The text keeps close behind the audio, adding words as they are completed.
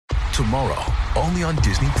tomorrow, only on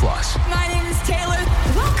Disney+. My name is Taylor.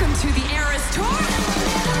 Welcome to the Eras Tour.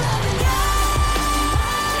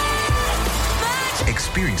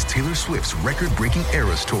 Experience Taylor Swift's record-breaking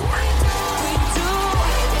Eras Tour.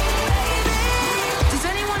 Does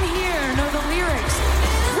anyone here know the lyrics?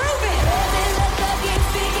 Prove it!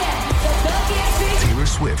 Taylor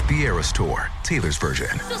Swift The Eras Tour, Taylor's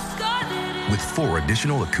version, with 4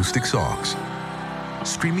 additional acoustic songs.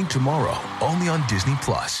 Streaming tomorrow, only on Disney+.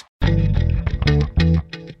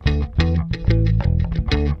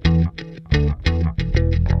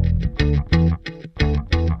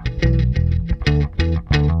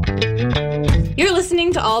 You're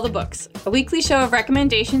listening to All the Books, a weekly show of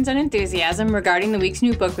recommendations and enthusiasm regarding the week's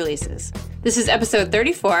new book releases. This is episode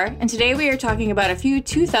 34, and today we are talking about a few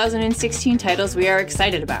 2016 titles we are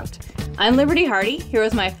excited about. I'm Liberty Hardy, here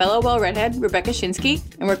with my fellow well-redhead, Rebecca Shinsky,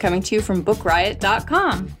 and we're coming to you from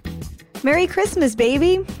BookRiot.com. Merry Christmas,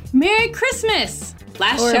 baby. Merry Christmas!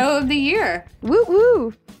 Last show of the year. Woo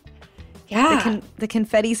woo. Yeah. The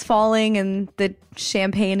confetti's falling and the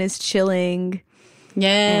champagne is chilling.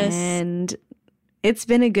 Yes. And it's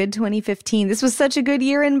been a good 2015. This was such a good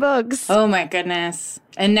year in books. Oh my goodness.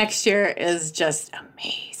 And next year is just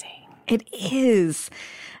amazing. It is.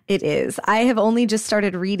 It is. I have only just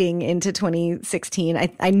started reading into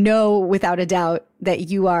 2016. I know without a doubt that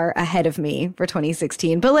you are ahead of me for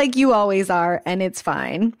 2016, but like you always are, and it's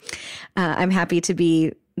fine. I'm happy to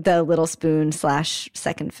be the little spoon /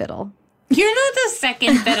 second fiddle. You're not the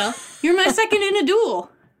second fiddle. You're my second in a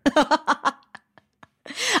duel.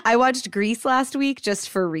 I watched Grease last week just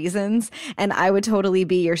for reasons, and I would totally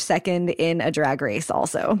be your second in a drag race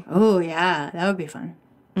also. Oh, yeah. That would be fun.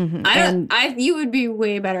 Mm-hmm. You would be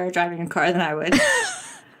way better at driving a car than I would.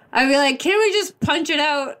 I'd be like, can we just punch it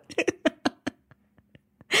out?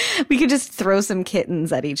 We could just throw some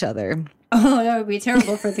kittens at each other. Oh, that would be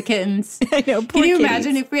terrible for the kittens. I know, poor Can you kitties.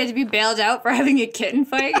 imagine if we had to be bailed out for having a kitten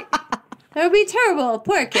fight? That would be terrible.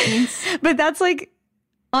 Poor kittens. But that's like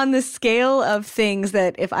on the scale of things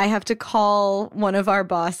that if I have to call one of our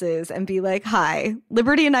bosses and be like, hi,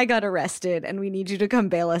 Liberty and I got arrested and we need you to come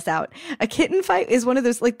bail us out. A kitten fight is one of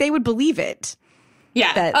those, like, they would believe it.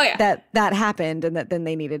 Yeah. That happened and that then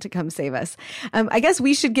they needed to come save us. I guess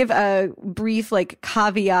we should give a brief like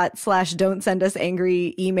caveat / don't send us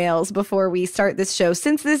angry emails before we start this show.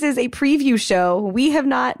 Since this is a preview show, we have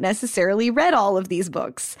not necessarily read all of these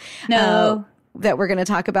books. No. That we're going to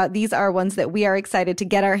talk about. These are ones that we are excited to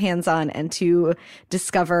get our hands on and to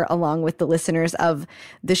discover along with the listeners of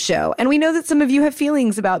the show. And we know that some of you have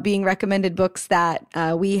feelings about being recommended books that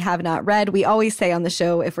we have not read. We always say on the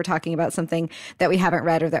show if we're talking about something that we haven't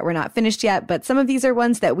read or that we're not finished yet, but some of these are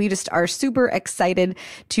ones that we just are super excited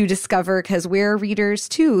to discover because we're readers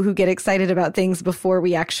too who get excited about things before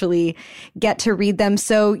we actually get to read them.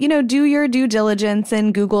 So, do your due diligence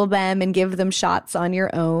and Google them and give them shots on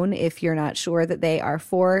your own if you're not sure that they are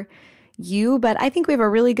for you, but I think we have a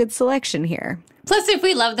really good selection here. Plus, if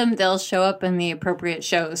we love them, they'll show up in the appropriate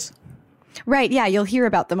shows. Right, yeah, you'll hear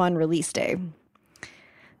about them on release day.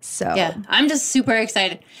 So yeah, I'm just super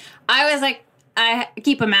excited. I was like, I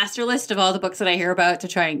keep a master list of all the books that I hear about to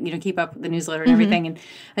try and, keep up with the newsletter and everything.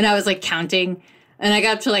 And I was like counting, and I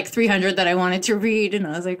got up to like 300 that I wanted to read. And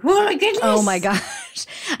I was like, oh my goodness. Oh my gosh.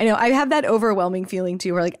 I know. I have that overwhelming feeling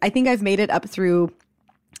too, where like, I think I've made it up through,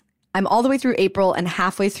 I'm all the way through April and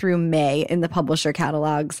halfway through May in the publisher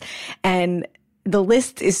catalogs. And the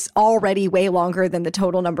list is already way longer than the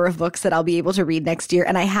total number of books that I'll be able to read next year.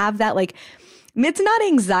 And I have that like, it's not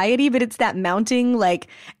anxiety, but it's that mounting like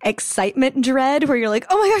excitement dread where you're like,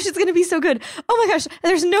 oh my gosh, it's going to be so good. Oh my gosh,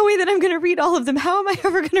 there's no way that I'm going to read all of them. How am I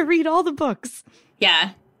ever going to read all the books?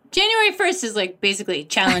 Yeah. January 1st is like basically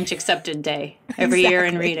challenge accepted day every year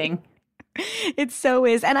in reading. It so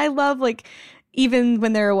is. And I love like, even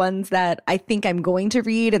when there are ones that I think I'm going to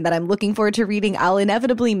read and that I'm looking forward to reading, I'll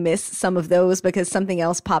inevitably miss some of those because something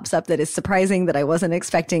else pops up that is surprising that I wasn't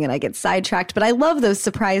expecting and I get sidetracked. But I love those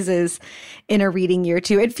surprises in a reading year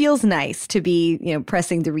too. It feels nice to be,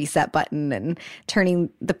 pressing the reset button and turning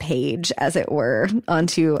the page, as it were,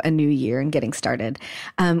 onto a new year and getting started.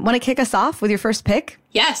 Want to kick us off with your first pick?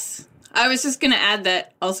 Yes. I was just going to add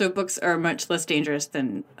that also books are much less dangerous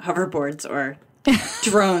than hoverboards or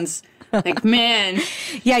drones. Like, man.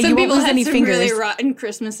 Yeah, some you won't people lose had any some fingers. really rotten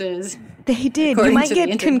Christmases. They did. You might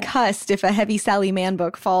get concussed if a heavy Sally Mann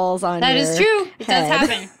book falls on that your is true. It does head.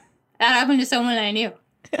 happen. That happened to someone I knew.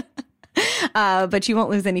 But you won't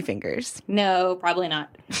lose any fingers. No, probably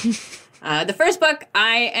not. The first book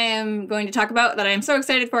I am going to talk about that I am so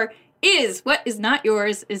excited for is What Is Not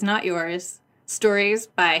Yours Is Not Yours. Stories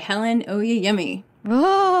by Helen Oyeyemi.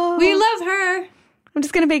 Oh, We love her. I'm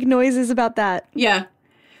just going to make noises about that. Yeah.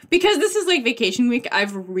 Because this is like vacation week,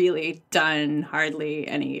 I've really done hardly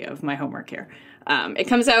any of my homework here. It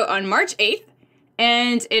comes out on March 8th,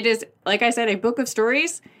 and it is, like I said, a book of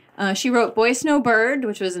stories. She wrote Boy Snowbird,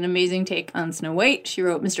 which was an amazing take on Snow White. She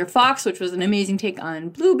wrote Mr. Fox, which was an amazing take on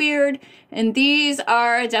Bluebeard. And these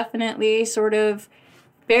are definitely sort of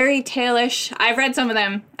fairy tale-ish. I've read some of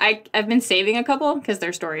them. I've been saving a couple because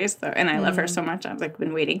they're stories, and I love her so much. I've like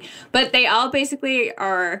been waiting. But they all basically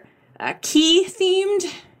are key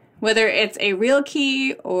themed, whether it's a real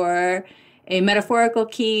key or a metaphorical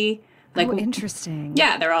key. Like, interesting.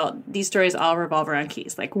 Yeah, these stories all revolve around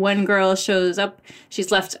keys. Like one girl shows up,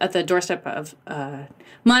 she's left at the doorstep of a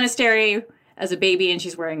monastery as a baby, and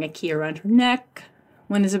she's wearing a key around her neck.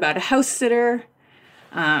 One is about a house sitter.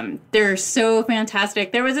 They're so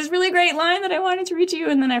fantastic. There was this really great line that I wanted to read to you,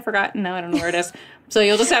 and then I forgot, and now I don't know where it is. So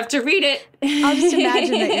you'll just have to read it. I'll just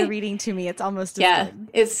imagine that you're reading to me. It's almost as good.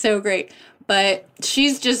 It's so great. But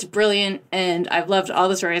she's just brilliant, and I've loved all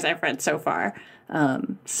the stories I've read so far.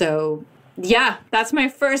 So yeah, that's my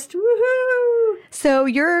first woohoo. So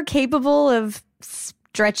you're capable of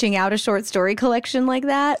stretching out a short story collection like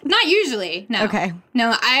that? Not usually, no. Okay.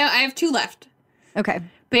 No, I have 2 left. Okay.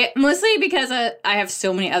 But mostly because I have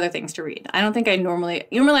so many other things to read. I don't think I normally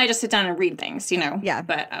I just sit down and read things, you know? Yeah.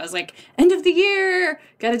 But I was like, end of the year,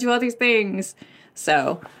 gotta do all these things.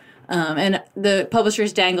 So, and the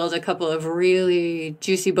publishers dangled a couple of really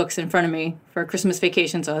juicy books in front of me for Christmas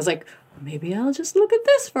vacation. So I was like, maybe I'll just look at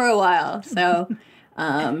this for a while. So,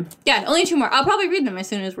 yeah, only 2 more. I'll probably read them as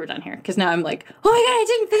soon as we're done here. Because now I'm like, oh my God, I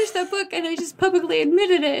didn't finish that book. And I just publicly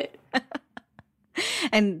admitted it.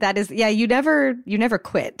 And that is, yeah, you never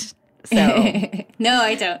quit. So No,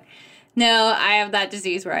 I don't. No, I have that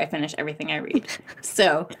disease where I finish everything I read.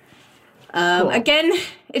 So, cool. Again,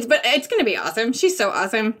 it's going to be awesome. She's so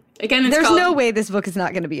awesome. Again, there's no way this book is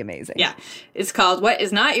not going to be amazing. Yeah. It's called What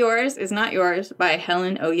Is Not Yours Is Not Yours by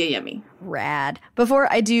Helen Oyeyemi. Rad. Before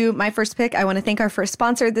I do my first pick, I want to thank our first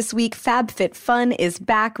sponsor this week. FabFitFun is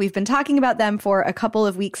back. We've been talking about them for a couple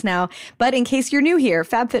of weeks now, but in case you're new here,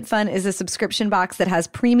 FabFitFun is a subscription box that has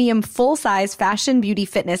premium full-size fashion, beauty,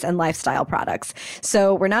 fitness, and lifestyle products.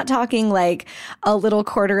 So we're not talking like a little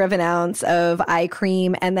 1/4 of an ounce of eye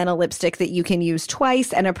cream and then a lipstick that you can use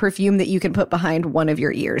twice and a perfume that you can put behind one of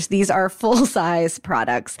your ears. These are full-size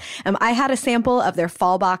products. I had a sample of their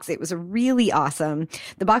fall box. It was really awesome.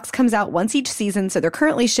 The box comes out once each season, so they're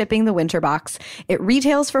currently shipping the winter box. It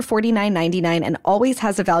retails for $49.99 and always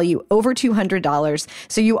has a value over $200.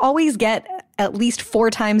 So you always get at least 4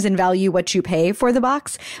 times in value what you pay for the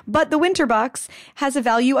box. But the winter box has a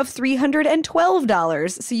value of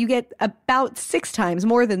 $312. So you get about 6 times,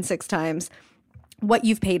 more than 6 times what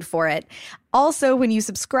you've paid for it. Also, when you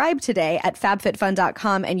subscribe today at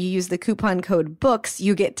fabfitfun.com and you use the coupon code BOOKS,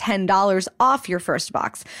 you get $10 off your first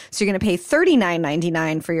box. So you're going to pay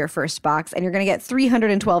 $39.99 for your first box, and you're going to get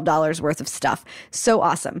 $312 worth of stuff. So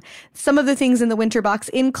awesome. Some of the things in the winter box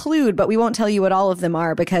include, but we won't tell you what all of them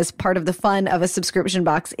are because part of the fun of a subscription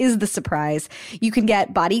box is the surprise. You can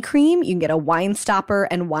get body cream, you can get a wine stopper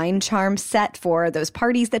and wine charm set for those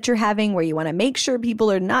parties that you're having where you want to make sure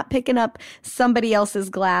people are not picking up somebody else's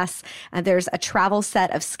glass. There's a travel set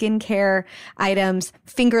of skincare items,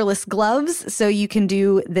 fingerless gloves, so you can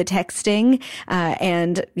do the texting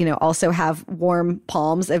and, also have warm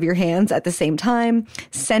palms of your hands at the same time.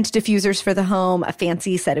 Scent diffusers for the home, a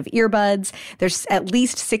fancy set of earbuds. There's at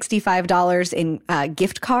least $65 in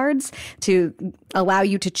gift cards to allow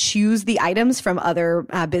you to choose the items from other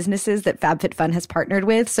businesses that FabFitFun has partnered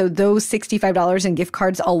with. So those $65 in gift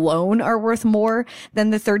cards alone are worth more than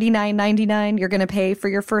the $39.99 you're going to pay for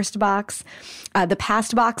your first box. The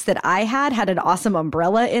past box that I had an awesome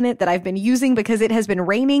umbrella in it that I've been using because it has been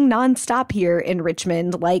raining nonstop here in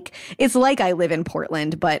Richmond. It's like I live in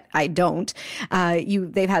Portland, but I don't.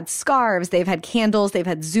 They've had scarves, they've had candles, they've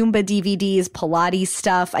had Zumba DVDs, Pilates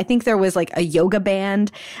stuff. I think there was like a yoga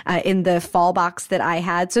band in the fall box that I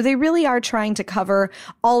had. So they really are trying to cover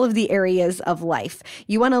all of the areas of life.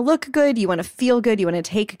 You want to look good, you want to feel good, you want to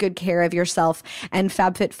take good care of yourself. And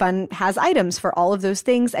FabFitFun has items for all of those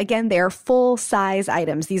things. Again, they are full size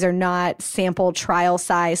items. These are not sample trial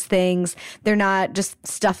size things. They're not just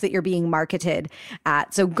stuff that you're being marketed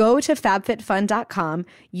at. So go to fabfitfun.com,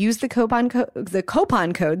 use the coupon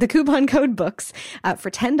code BOOKS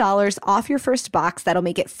for $10 off your first box. That'll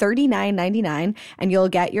make it $39.99 and you'll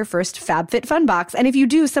get your first FabFitFun box. And if you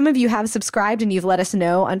do, some of you have subscribed and you've let us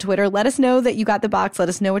know on Twitter. Let us know that you got the box. Let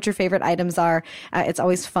us know what your favorite items are. It's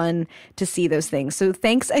always fun to see those things. So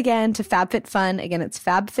thanks again to FabFitFun. Again, it's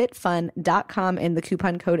fabfitfun.com and the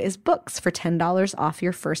coupon code is BOOKS for $10 off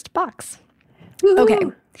your first box. Okay.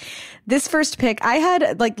 This first pick, I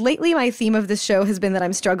had, like, lately my theme of this show has been that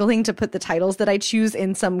I'm struggling to put the titles that I choose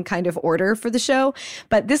in some kind of order for the show.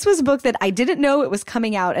 But this was a book that I didn't know it was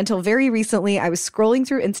coming out until very recently. I was scrolling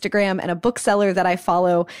through Instagram and a bookseller that I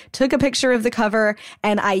follow took a picture of the cover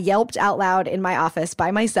and I yelped out loud in my office by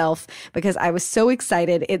myself because I was so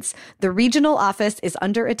excited. It's The Regional Office is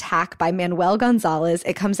Under Attack by Manuel Gonzalez.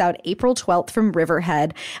 It comes out April 12th from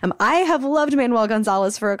Riverhead. I have loved Manuel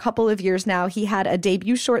Gonzalez for a couple of years now. He had a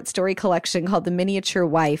debut short story collection called The Miniature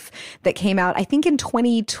Wife that came out, I think, in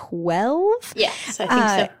 2012. Yes, I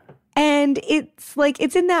think so. And it's like,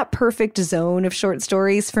 it's in that perfect zone of short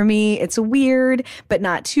stories for me. It's weird, but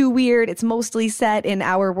not too weird. It's mostly set in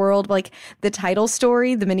our world. Like the title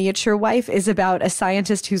story, The Miniature Wife, is about a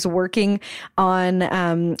scientist who's working on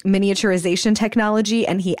miniaturization technology,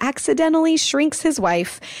 and he accidentally shrinks his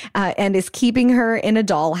wife and is keeping her in a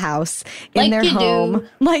dollhouse in their home.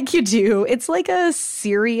 Like you do. It's like a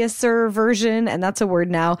seriouser version, and that's a word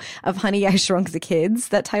now, of Honey, I Shrunk the Kids,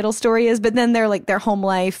 that title story is. But then they're like, their home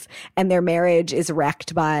life and their marriage is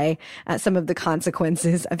wrecked by some of the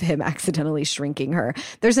consequences of him accidentally shrinking her.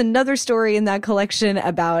 There's another story in that collection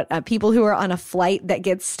about people who are on a flight that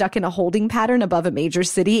gets stuck in a holding pattern above a major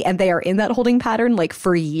city, and they are in that holding pattern like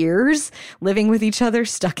for years, living with each other,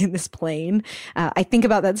 stuck in this plane. I think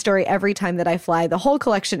about that story every time that I fly. The whole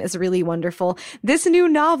collection is really wonderful. This new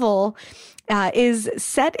novel is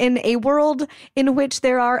set in a world in which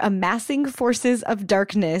there are amassing forces of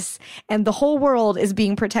darkness, and the whole world is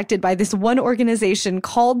being protected by this one organization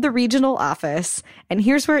called the Regional Office. And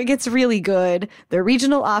here's where it gets really good. The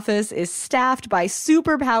Regional Office is staffed by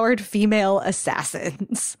superpowered female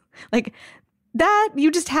assassins. Like, that,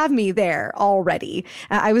 you just have me there already.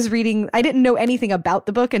 I was reading, I didn't know anything about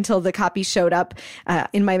the book until the copy showed up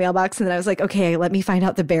in my mailbox. And then I was like, okay, let me find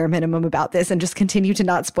out the bare minimum about this and just continue to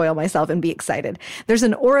not spoil myself and be excited. There's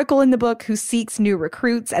an oracle in the book who seeks new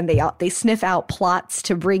recruits, and they sniff out plots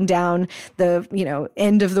to bring down the,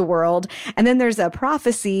 end of the world. And then there's a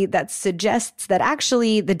prophecy that suggests that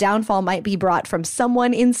actually the downfall might be brought from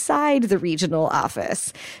someone inside the Regional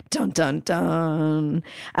Office. Dun, dun, dun.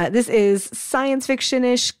 This is science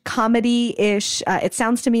fiction-ish, comedy-ish. It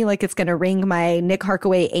sounds to me like it's going to ring my Nick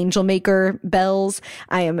Harkaway Angel Maker bells.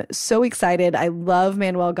 I am so excited. I love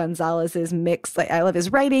Manuel Gonzalez's mix. I love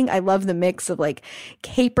his writing. I love the mix of like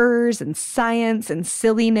capers and science and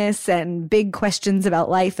silliness and big questions about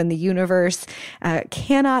life and the universe.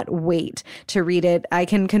 Cannot wait to read it. I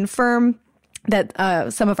can confirm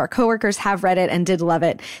that some of our coworkers have read it and did love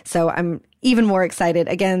it. So I'm even more excited.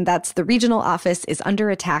 Again, that's The Regional Office is Under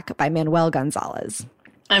Attack by Manuel Gonzalez.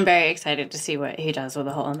 I'm very excited to see what he does with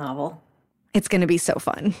the whole novel. It's going to be so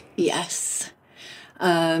fun. Yes.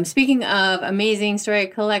 Speaking of amazing story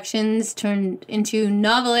collections turned into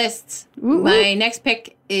novelists, my next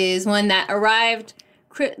pick is one that arrived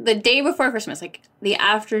the day before Christmas, like the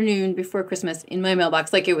afternoon before Christmas in my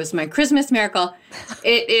mailbox, like it was my Christmas miracle.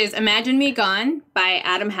 It is Imagine Me Gone by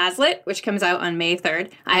Adam Hazlitt, which comes out on May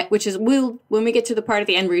 3rd, when we get to the part at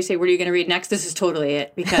the end where you say, what are you going to read next? This is totally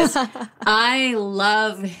it, because I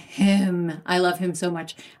love him. I love him so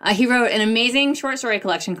much. He wrote an amazing short story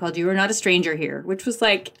collection called You Are Not a Stranger Here, which was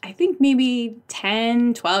like, I think maybe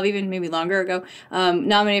 10, 12, even maybe longer ago,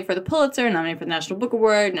 nominated for the Pulitzer, nominated for the National Book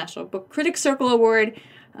Award, National Book Critics Circle Award.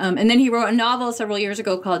 And then he wrote a novel several years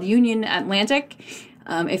ago called Union Atlantic.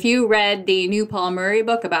 If you read the new Paul Murray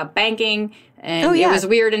book about banking, and it was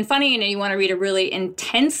weird and funny, and you want to read a really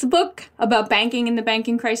intense book about banking and the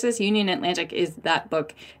banking crisis, Union Atlantic is that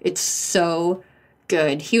book. It's so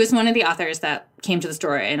good. He was one of the authors that came to the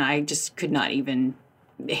store, and I just could not even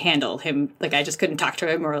handle him. Like, I just couldn't talk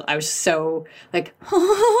to him, or I was so like,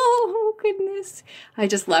 oh, goodness. I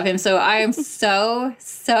just love him. So I am so,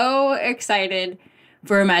 so excited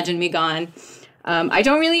for Imagine Me Gone. I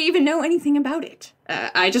don't really even know anything about it.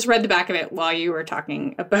 I just read the back of it while you were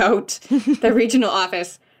talking about the Regional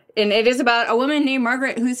Office. And it is about a woman named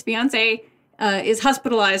Margaret whose fiance is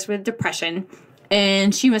hospitalized with depression.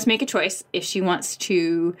 And she must make a choice if she wants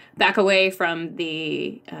to back away from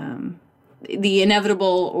the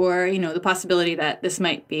inevitable, or, the possibility that this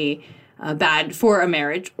might be bad for a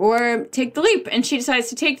marriage, or take the leap. And she decides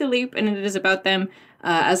to take the leap, and it is about them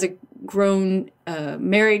as a grown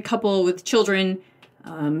married couple with children.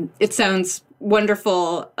 It sounds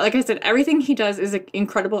wonderful. Like I said, everything he does is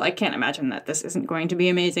incredible. I can't imagine that this isn't going to be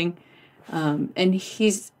amazing. And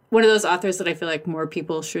he's one of those authors that I feel like more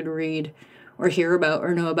people should read or hear about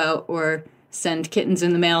or know about or send kittens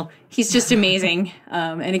in the mail. He's just amazing.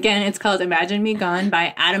 And again, it's called Imagine Me Gone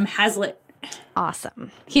by Adam Hazlitt.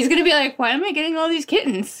 Awesome. He's going to be like, why am I getting all these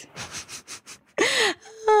kittens?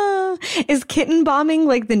 Is kitten bombing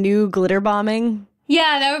like the new glitter bombing?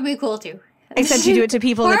 Yeah, that would be cool too. Except you do it to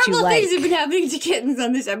people that you like. Horrible things have been happening to kittens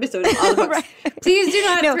on this episode of All the Books. Right. Please do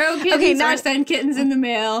not throw kittens or send kittens in the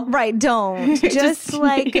mail. Right, don't. Just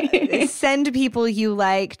like send people you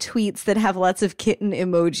like tweets that have lots of kitten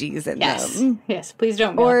emojis in them. Yes, please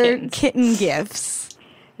don't mail or kittens. Kitten gifts.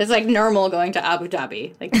 It's like normal going to Abu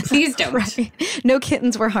Dhabi. Like, please don't. Right. No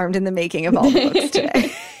kittens were harmed in the making of All the Books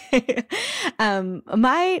today.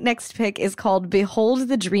 My next pick is called Behold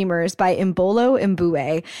the Dreamers by Imbolo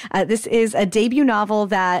Mbue. This is a debut novel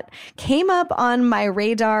that came up on my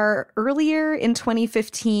radar earlier in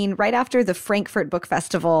 2015, right after the Frankfurt Book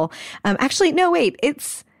Festival.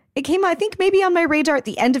 It came, I think, maybe on my radar at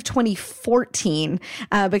the end of 2014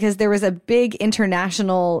 because there was a big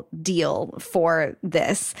international deal for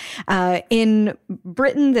this. In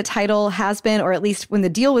Britain, the title has been, or at least when the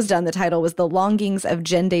deal was done, the title was The Longings of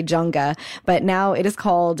Jende Junga. But now it is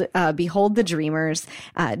called Behold the Dreamers,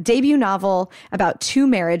 debut novel about two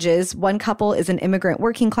marriages. One couple is an immigrant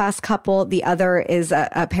working class couple. The other is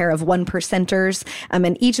a pair of one-percenters.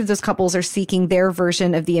 And each of those couples are seeking their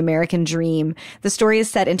version of the American dream. The story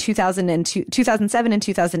is set in 2007 and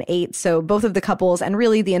 2008. So both of the couples and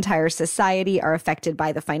really the entire society are affected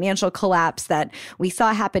by the financial collapse that we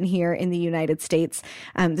saw happen here in the United States.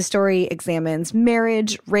 The story examines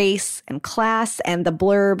marriage, race, and class, and the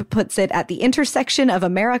blurb puts it at the intersection of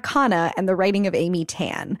Americana and the writing of Amy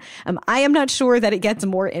Tan. I am not sure that it gets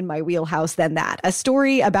more in my wheelhouse than that. A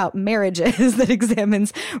story about marriages that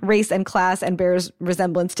examines race and class and bears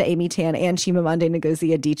resemblance to Amy Tan and Chimamanda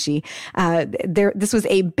Ngozi Adichie. This was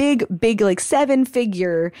a big, like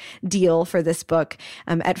 7-figure deal for this book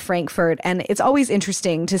at Frankfurt. And it's always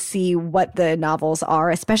interesting to see what the novels are,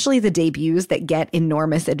 especially the debuts that get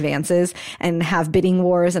enormous advances and have bidding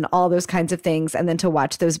wars and all those kinds of things. And then to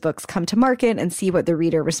watch those books come to market and see what the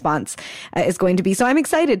reader response is going to be. So I'm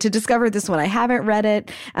excited to discover this one. I haven't read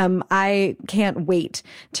it. I can't wait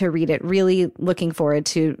to read it. Really looking forward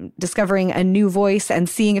to discovering a new voice and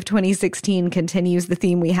seeing if 2016 continues the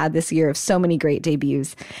theme we had this year of so many great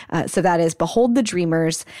debuts. So that is Behold the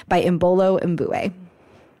Dreamers by Imbolo Mbue.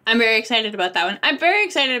 I'm very excited about that one. I'm very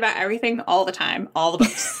excited about everything all the time, all the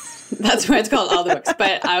books. That's why it's called All the Books.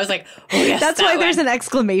 But I was like, oh, yes, that's why there's an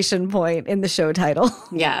exclamation point in the show title.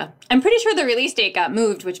 Yeah. I'm pretty sure the release date got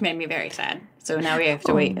moved, which made me very sad. So now we have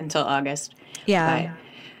to wait until August. Yeah.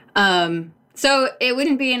 But, so it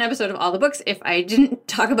wouldn't be an episode of All the Books if I didn't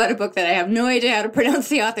talk about a book that I have no idea how to pronounce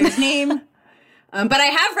the author's name. But I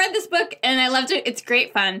have read this book, and I loved it. It's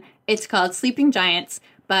great fun. It's called Sleeping Giants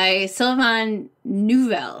by Sylvain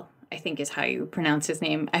Neuvel, I think is how you pronounce his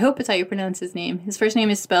name. I hope it's how you pronounce his name. His first name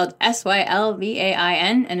is spelled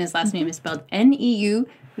Sylvain, and his last name is spelled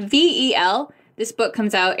Neuvel. This book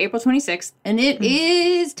comes out April 26th, and it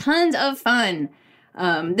is tons of fun.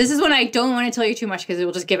 This is one I don't want to tell you too much because it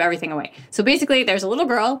will just give everything away. So basically, there's a little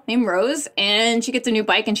girl named Rose, and she gets a new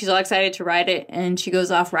bike, and she's all excited to ride it, and she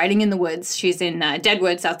goes off riding in the woods. She's in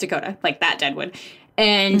Deadwood, South Dakota, like that Deadwood.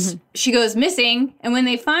 And she goes missing, and when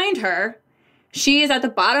they find her, she is at the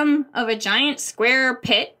bottom of a giant square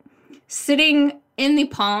pit, sitting in the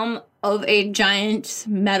palm of a giant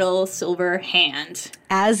metal silver hand.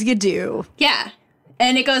 As you do. Yeah.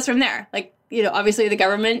 And it goes from there. Like, you know, obviously the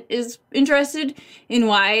government is interested in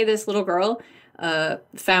why this little girl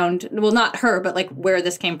found, well, not her, but like where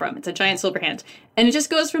this came from. It's a giant silver hand. And it just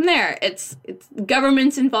goes from there. It's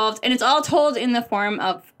government's involved, and it's all told in the form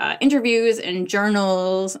of interviews and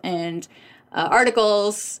journals and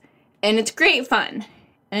articles, and it's great fun.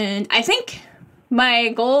 And I think my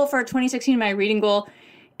goal for 2016, my reading goal,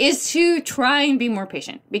 is to try and be more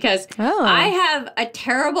patient, because I have a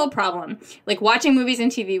terrible problem. Like, watching movies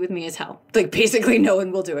and TV with me is hell. Like, basically no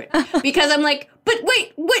one will do it. Because I'm like, but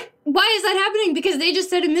wait, why is that happening? Because they just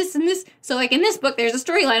said in this and this. So, like, in this book, there's a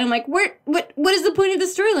storyline. I'm like, what is the point of the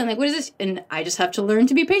storyline? Like, what is this? And I just have to learn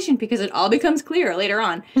to be patient, because it all becomes clear later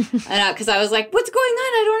on. Because I was like, what's going on?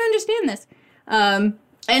 I don't understand this.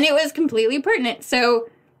 And it was completely pertinent. So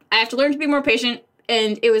I have to learn to be more patient.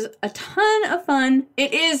 And it was a ton of fun.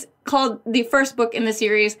 It is called the first book in the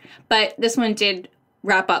series, but this one did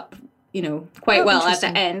wrap up, you know, quite well at the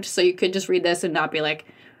end. So you could just read this and not be like,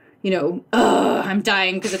 you know, I'm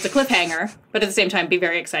dying because it's a cliffhanger. But at the same time, be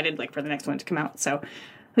very excited, like, for the next one to come out. So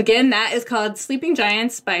again, that is called Sleeping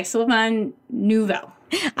Giants by Sylvain Neuvel.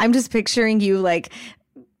 I'm just picturing you, like,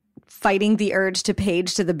 fighting the urge to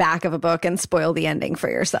page to the back of a book and spoil the ending for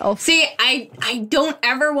yourself. See, I don't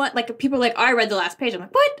ever want, like, people are like, oh, I read the last page. I'm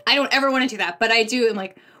like, what? I don't ever want to do that. But I do. I'm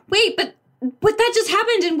like, wait, but but that just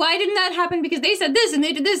happened, and why didn't that happen? Because they said this and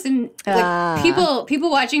they did this, and like people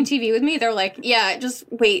watching TV with me, they're like, yeah, just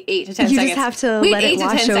wait 8 to 10 seconds. You just have to let it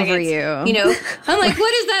wash over you. You know, I'm like,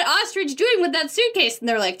 what is that ostrich doing with that suitcase? And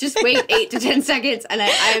they're like, just wait 8 to 10 seconds. And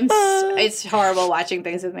it's horrible watching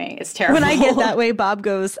things with me. It's terrible. When I get that way, Bob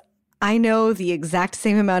goes, I know the exact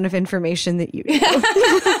same amount of information that you do.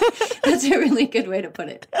 That's a really good way to put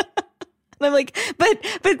it. I'm like, but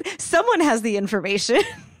someone has the information.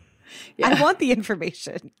 Yeah. I want the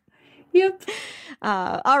information. Yep.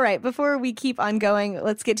 All right. Before we keep on going,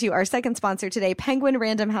 let's get to our second sponsor today. Penguin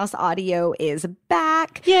Random House Audio is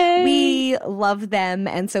back. Yay. We love them.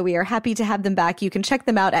 And so we are happy to have them back. You can check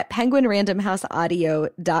them out at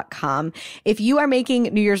penguinrandomhouseaudio.com. If you are making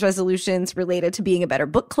New Year's resolutions related to being a better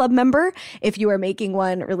book club member, if you are making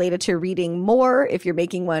one related to reading more, if you're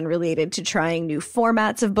making one related to trying new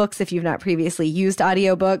formats of books, if you've not previously used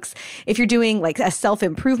audiobooks, if you're doing like a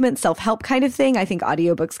self-improvement, self-help kind of thing, I think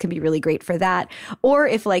audiobooks can be really great for that. Or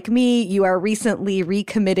if, like me, you are recently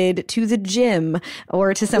recommitted to the gym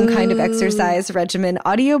or to some kind of exercise regimen,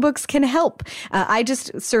 audiobooks can help. I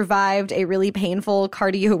just survived a really painful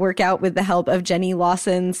cardio workout with the help of Jenny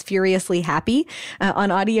Lawson's Furiously Happy on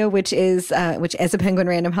audio, which is a Penguin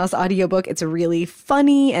Random House audiobook. It's really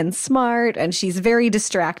funny and smart, and she's very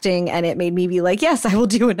distracting, and it made me be like, yes, I will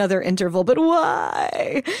do another interval, but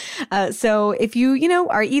why? So if you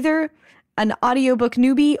are either an audiobook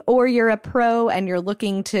newbie or you're a pro and you're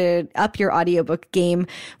looking to up your audiobook game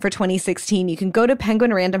for 2016, you can go to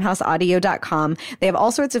penguinrandomhouseaudio.com. They have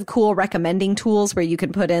all sorts of cool recommending tools where you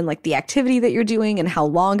can put in like the activity that you're doing and how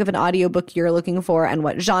long of an audiobook you're looking for and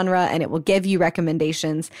what genre, and it will give you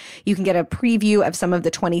recommendations. You can get a preview of some of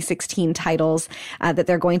the 2016 titles that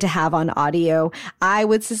they're going to have on audio. I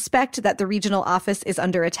would suspect that The Regional Office is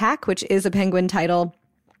Under Attack, which is a Penguin title,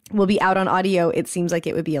 will be out on audio. It seems like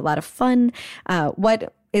it would be a lot of fun.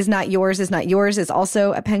 What is Not Yours is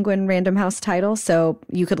also a Penguin Random House title. So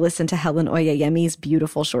you could listen to Helen Oyeyemi's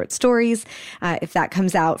beautiful short stories if that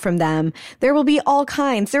comes out from them. There will be all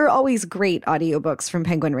kinds. There are always great audiobooks from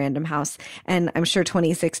Penguin Random House, and I'm sure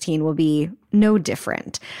 2016 will be no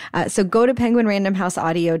different. So go to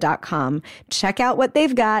penguinrandomhouseaudio.com, check out what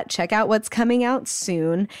they've got, check out what's coming out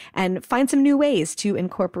soon, and find some new ways to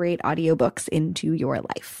incorporate audiobooks into your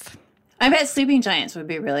life. I bet Sleeping Giants would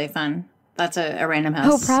be really fun. That's a Random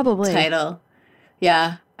House title.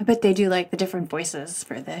 Yeah. I bet they do like the different voices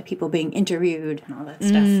for the people being interviewed and all that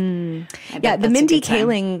stuff. Yeah, the Mindy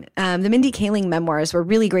Kaling memoirs were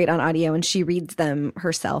really great on audio, and she reads them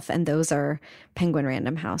herself, and those are Penguin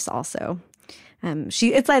Random House also.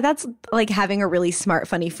 It's like, that's like having a really smart,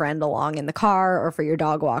 funny friend along in the car or for your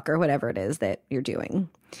dog walk or whatever it is that you're doing.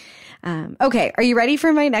 Okay, are you ready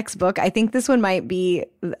for my next book? I think this one might be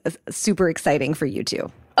super exciting for you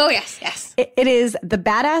too. Oh, yes. It is The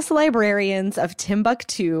Badass Librarians of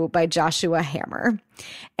Timbuktu by Joshua Hammer.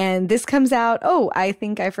 And this comes out, I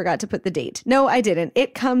think I forgot to put the date. No, I didn't.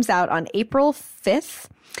 It comes out on April 5th.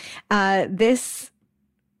 This,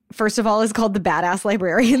 first of all, is called The Badass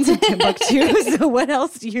Librarians of Timbuktu. So what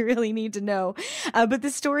else do you really need to know? But the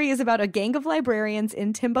story is about a gang of librarians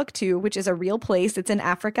in Timbuktu, which is a real place. It's in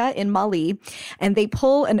Africa, in Mali. And they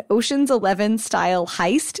pull an Ocean's 11 style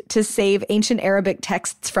heist to save ancient Arabic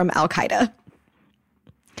texts from Al-Qaeda.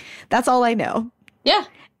 That's all I know. Yeah.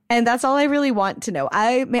 And that's all I really want to know.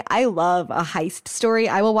 I love a heist story.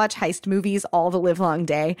 I will watch heist movies all the live long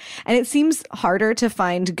day. And it seems harder to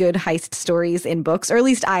find good heist stories in books, or at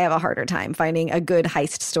least I have a harder time finding a good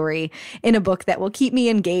heist story in a book that will keep me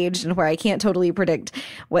engaged and where I can't totally predict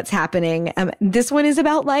what's happening. This one is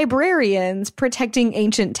about librarians protecting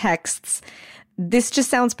ancient texts. This just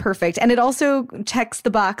sounds perfect. And it also checks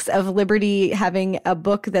the box of Liberty having a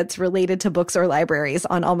book that's related to books or libraries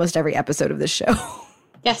on almost every episode of this show.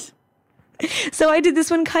 Yes. So I did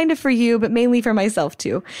this one kind of for you, but mainly for myself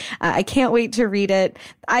too. I can't wait to read it.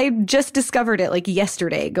 I just discovered it like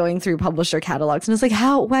yesterday going through publisher catalogs, and I was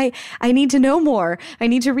like, why? I need to know more. I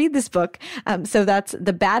need to read this book. So that's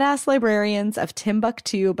The Badass Librarians of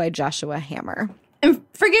Timbuktu by Joshua Hammer. And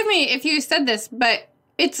forgive me if you said this, but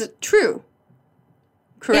it's true.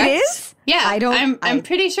 Correct? It is? Yeah. I'm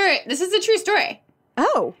pretty sure this is a true story.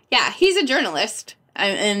 Oh. Yeah, he's a journalist.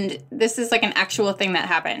 And this is like an actual thing that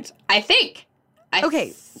happened. I think.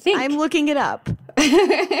 I'm looking it up.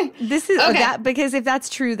 This is that, because if that's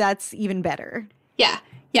true, that's even better. Yeah.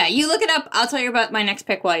 You look it up. I'll tell you about my next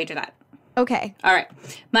pick while you do that. Okay. All right.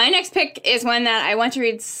 My next pick is one that I want to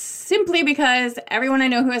read simply because everyone I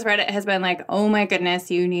know who has read it has been like, oh my goodness,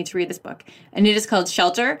 you need to read this book. And it is called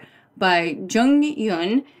Shelter by Jung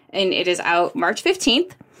Yoon, and it is out March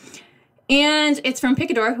 15th. And it's from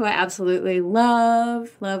Picador, who I absolutely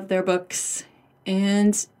love their books.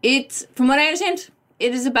 And it's, from what I understand,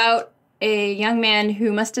 it is about a young man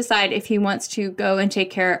who must decide if he wants to go and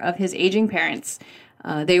take care of his aging parents.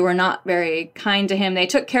 They were not very kind to him. They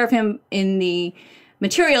took care of him in the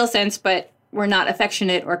material sense, but were not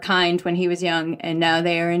affectionate or kind when he was young. And now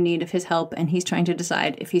they are in need of his help, and he's trying to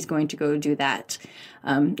decide if he's going to go do that.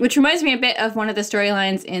 Which reminds me a bit of one of the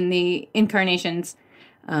storylines in the Incarnations,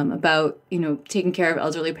 about, taking care of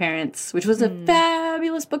elderly parents, which was a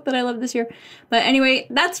fabulous book that I loved this year. But anyway,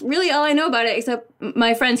 that's really all I know about it, except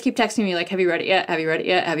my friends keep texting me like, have you read it yet? Have you read it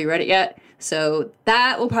yet? Have you read it yet? So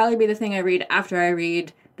that will probably be the thing I read after I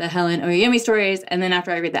read the Helen Oyeyemi stories, and then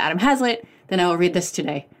after I read the Adam Hazlitt, then I will read this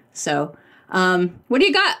today. So, what do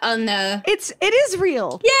you got on the... It is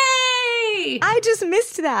real. Yay! I just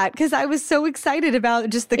missed that because I was so excited about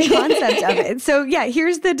just the concept of it. So yeah,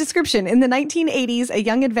 here's the description. In the 1980s, a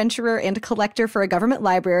young adventurer and collector for a government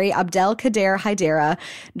library, Abdel Kader Haidara,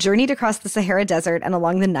 journeyed across the Sahara Desert and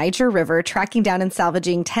along the Niger River, tracking down and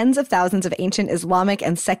salvaging tens of thousands of ancient Islamic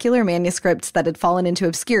and secular manuscripts that had fallen into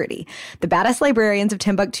obscurity. The Badass Librarians of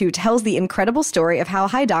Timbuktu tells the incredible story of how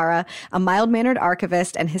Haidara, a mild-mannered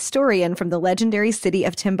archivist and historian from the legendary city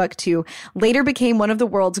of Timbuktu, later became one of the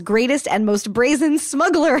world's greatest and most brazen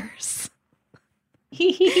smugglers.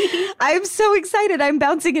 I'm so excited. I'm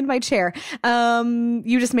bouncing in my chair.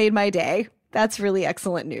 You just made my day. That's really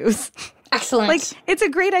excellent news. Excellent. It's a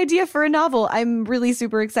great idea for a novel. I'm really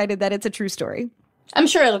super excited that it's a true story. I'm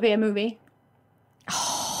sure it'll be a movie.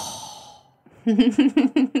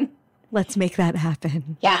 Let's make that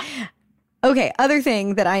happen. Yeah. Okay, other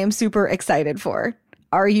thing that I am super excited for.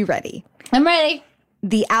 Are you ready? I'm ready.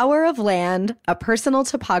 The Hour of Land, A Personal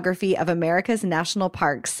Topography of America's National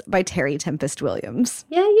Parks by Terry Tempest Williams.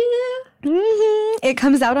 Yeah. It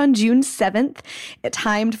comes out on June 7th,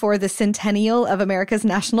 timed for the centennial of America's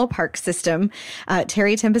national park system.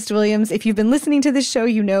 Terry Tempest Williams, if you've been listening to this show,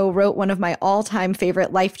 wrote one of my all-time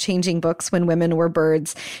favorite life-changing books, When Women Were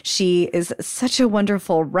Birds. She is such a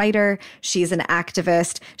wonderful writer. She's an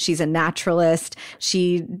activist. She's a naturalist.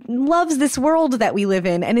 She loves this world that we live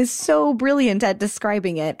in and is so brilliant at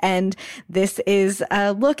describing it. And this is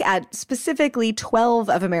a look at specifically 12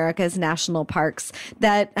 of America's national parks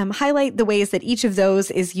that highlight the ways that each of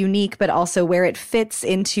those is unique, but also where it fits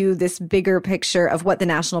into this bigger picture of what the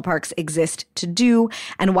national parks exist to do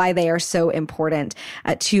and why they are so important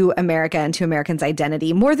to America and to Americans'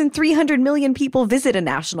 identity. More than 300 million people visit a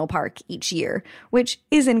national park each year, which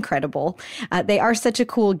is incredible. They are such a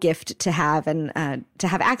cool gift to have and to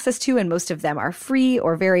have access to, and most of them are free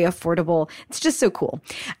or very affordable. It's just so cool.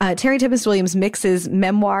 Terry Tempest Williams mixes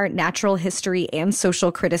memoir, natural history, and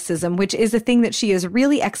social criticism, which is a thing that she is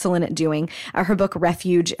really excellent at doing. Her book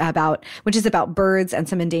Refuge, which is about birds and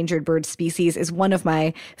some endangered bird species, is one of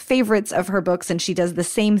my favorites of her books, and she does the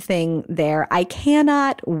same thing there. I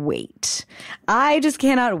cannot wait. I just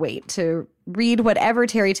cannot wait to read whatever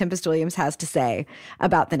Terry Tempest Williams has to say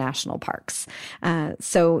about the national parks.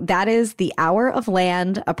 So that is The Hour of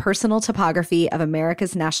Land, A Personal Topography of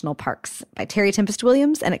America's National Parks by Terry Tempest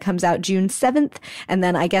Williams, and it comes out June 7th. And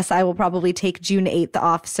then I guess I will probably take June 8th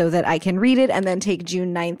off so that I can read it, and then take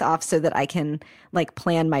June 9th off so that I can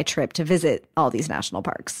plan my trip to visit all these national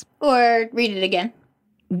parks. Or read it again.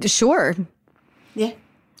 Sure. Yeah.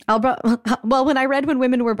 Well, when I read When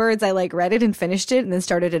Women Were Birds, I read it and finished it and then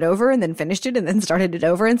started it over and then finished it and then started it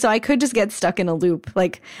over. And so I could just get stuck in a loop.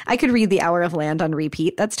 I could read The Hour of Land on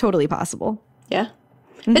repeat. That's totally possible. Yeah.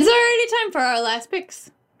 Mm-hmm. It's already time for our last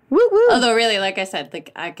picks. Woo woo. Although really, like I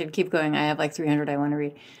said, I could keep going. I have 300 I want to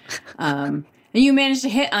read. And you managed to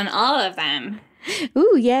hit on all of them.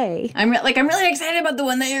 Ooh, yay. I'm really excited about the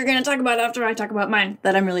one that you're going to talk about after I talk about mine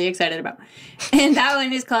that I'm really excited about. And that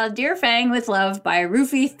one is called Dear Fang with Love by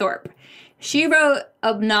Rufi Thorpe. She wrote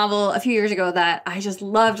a novel a few years ago that I just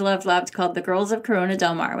loved called The Girls of Corona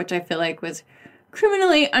Del Mar, which I feel like was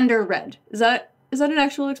criminally underread. Is that an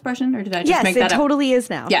actual expression, or did I just make that up? Yes, it totally is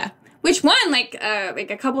now. Yeah. Which won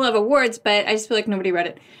a couple of awards, but I just feel like nobody read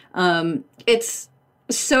it. It's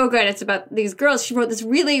so good. It's about these girls. She wrote this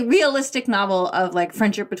really realistic novel of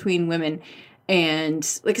friendship between women, and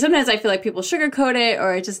sometimes I feel like people sugarcoat it,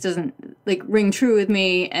 or it just doesn't ring true with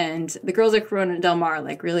me. And The Girls of Corona Del Mar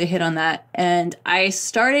really hit on that. And I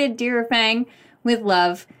started Dear Fang with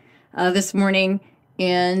Love this morning,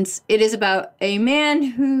 and it is about a man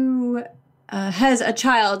who has a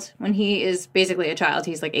child when he is basically a child.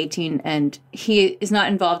 He's 18, and he is not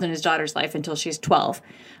involved in his daughter's life until she's 12.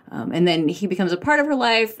 And then he becomes a part of her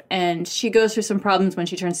life, and she goes through some problems when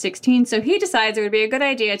she turns 16. So he decides it would be a good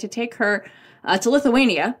idea to take her to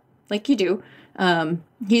Lithuania, like you do,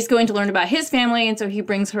 he's going to learn about his family, and so he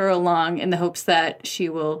brings her along in the hopes that she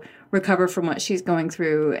will recover from what she's going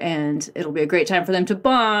through, and it'll be a great time for them to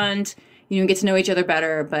bond, get to know each other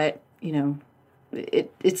better, but,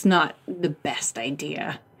 it's not the best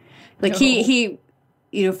idea. Like, he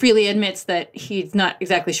freely admits that he's not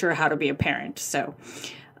exactly sure how to be a parent, so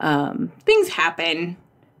things happen.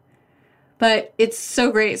 But it's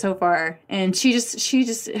so great so far, and she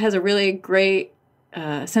just has a really great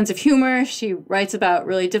sense of humor. She writes about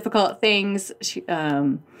really difficult things.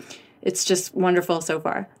 It's just wonderful so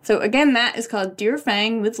far. So again, that is called Dear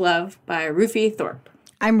Fang with Love by Rufi Thorpe.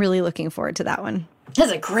 I'm really looking forward to that one. It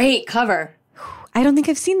has a great cover. I don't think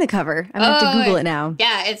I've seen the cover. I'm going to have to Google it now.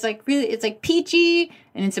 Yeah, it's like peachy,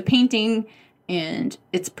 and it's a painting, and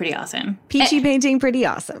it's pretty awesome. Peachy painting, pretty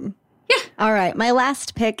awesome. Yeah. All right. My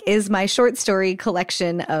last pick is my short story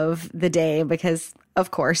collection of the day because,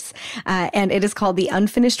 of course, and it is called The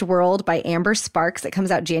Unfinished World by Amber Sparks. It comes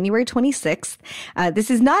out January 26th. This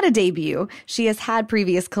is not a debut. She has had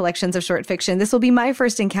previous collections of short fiction. This will be my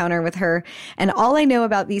first encounter with her. And all I know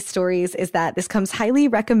about these stories is that this comes highly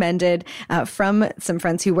recommended from some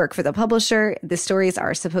friends who work for the publisher. The stories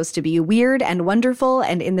are supposed to be weird and wonderful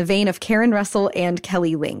and in the vein of Karen Russell and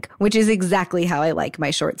Kelly Link, which is exactly how I like my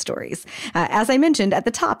short stories. As I mentioned at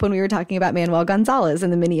the top when we were talking about Manuel Gonzalez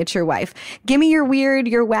and The Miniature Wife, give me your weird,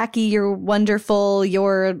 your wacky, your wonderful,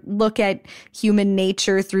 your look at human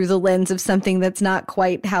nature through the lens of something that's not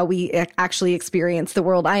quite how we actually experience the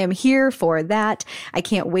world. I am here for that. I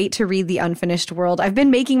can't wait to read The Unfinished World. I've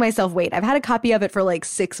been making myself wait. I've had a copy of it for like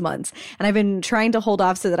 6 months, and I've been trying to hold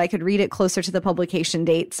off so that I could read it closer to the publication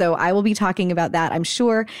date. So I will be talking about that, I'm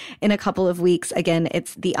sure, in a couple of weeks. Again,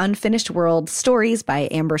 it's The Unfinished World, Stories by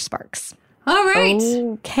Amber Sparks. All right.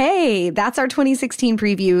 Okay, that's our 2016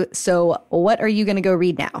 preview. So what are you going to go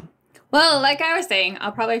read now? Well, like I was saying,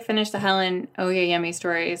 I'll probably finish the Helen Oyeyemi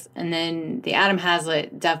stories, and then the Adam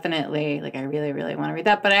Hazlitt, definitely. Like, I really, really want to read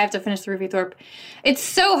that, but I have to finish the Rufi Thorpe. It's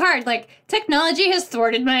so hard. Like, technology has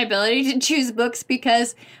thwarted my ability to choose books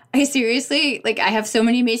because I seriously, I have so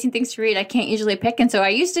many amazing things to read, I can't usually pick. And so I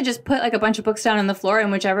used to just put, a bunch of books down on the floor,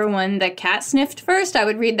 and whichever one the cat sniffed first, I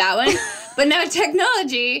would read that one. But now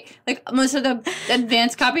technology, most of the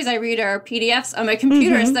advanced copies I read are PDFs on my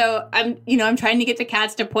computer. Mm-hmm. So I'm trying to get the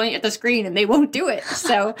cats to point at the screen, and they won't do it.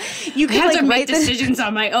 So you can have to make decisions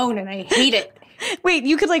on my own, and I hate it. Wait,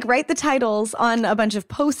 you could write the titles on a bunch of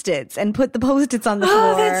Post-its and put the Post-its on the floor.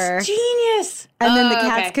 Oh, that's genius. And then the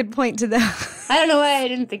cats could point to them. I don't know why I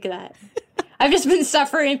didn't think of that. I've just been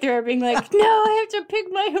suffering through it, being no, I have to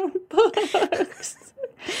pick my own books.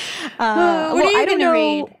 What are you going to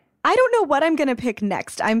read? I don't know what I'm going to pick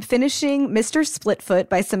next. I'm finishing Mr. Splitfoot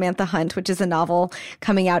by Samantha Hunt, which is a novel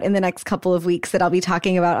coming out in the next couple of weeks that I'll be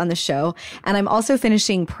talking about on the show. And I'm also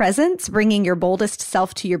finishing Presence, Bringing Your Boldest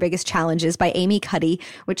Self to Your Biggest Challenges by Amy Cuddy,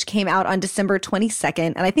 which came out on December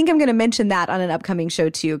 22nd. And I think I'm going to mention that on an upcoming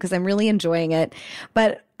show too, because I'm really enjoying it.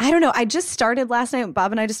 But I don't know. I just started last night.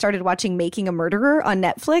 Bob and I just started watching Making a Murderer on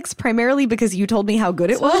Netflix, primarily because you told me how good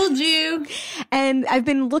it was. Told you. And I've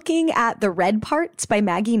been looking at The Red Parts by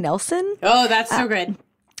Maggie Nelson. Oh, that's so good.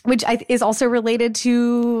 Which is also related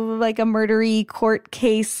to a murdery court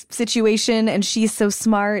case situation. And she's so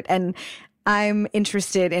smart. And I'm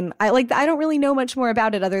interested in, I don't really know much more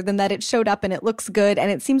about it other than that it showed up and it looks good. And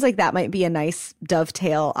it seems like that might be a nice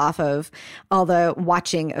dovetail off of all the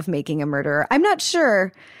watching of Making a Murderer. I'm not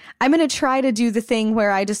sure. I'm going to try to do the thing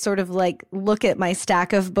where I just sort of look at my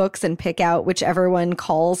stack of books and pick out whichever one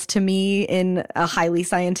calls to me in a highly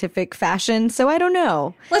scientific fashion. So I don't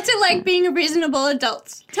know. What's it like being a reasonable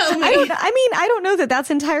adult? Tell me. I don't know that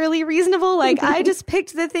that's entirely reasonable. I just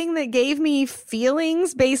picked the thing that gave me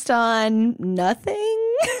feelings based on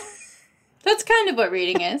nothing. That's kind of what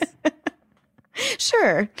reading is.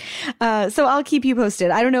 Sure. So I'll keep you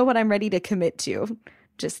posted. I don't know what I'm ready to commit to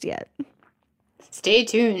just yet. Stay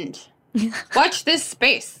tuned. Watch this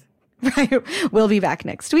space. Right. We'll be back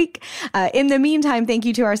next week. In the meantime, thank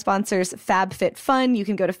you to our sponsors, FabFitFun. You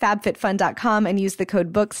can go to fabfitfun.com and use the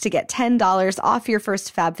code BOOKS to get $10 off your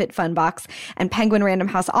first FabFitFun box. And Penguin Random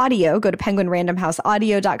House Audio, go to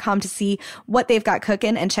penguinrandomhouseaudio.com to see what they've got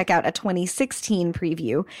cooking and check out a 2016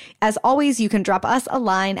 preview. As always, you can drop us a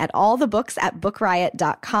line at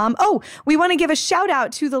allthebooks@bookriot.com. Oh, we want to give a shout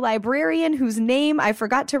out to the librarian whose name I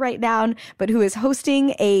forgot to write down, but who is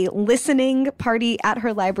hosting a listening party at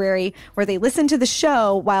her library party where they listen to the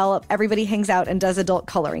show while everybody hangs out and does adult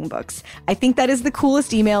coloring books. I think that is the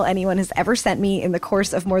coolest email anyone has ever sent me in the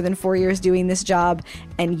course of more than 4 years doing this job,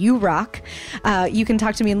 and you rock. You can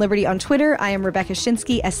talk to me in Liberty on Twitter. I am Rebecca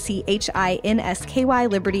Schinsky,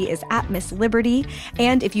 SCHINSKY. Liberty is at Miss Liberty.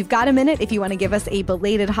 And if you've got a minute, if you want to give us a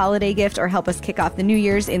belated holiday gift or help us kick off the New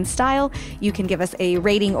Year's in style, you can give us a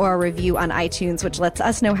rating or a review on iTunes, which lets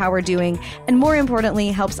us know how we're doing, and more importantly,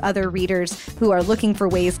 helps other readers who are looking for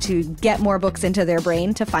ways to get more books into their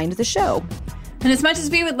brain to find the show. And as much as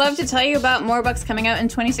we would love to tell you about more books coming out in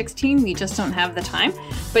 2016, we just don't have the time.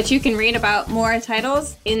 But you can read about more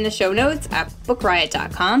titles in the show notes at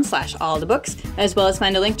bookriot.com/allthebooks, as well as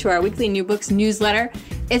find a link to our weekly new books newsletter.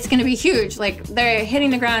 It's going to be huge. Like, they're hitting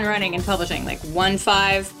the ground running and publishing. Like,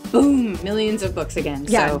 1-5, boom, millions of books again.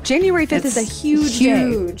 Yeah, so January 5th is a huge day.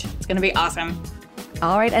 It's going to be awesome.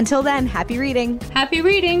 All right, until then, happy reading. Happy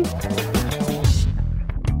reading.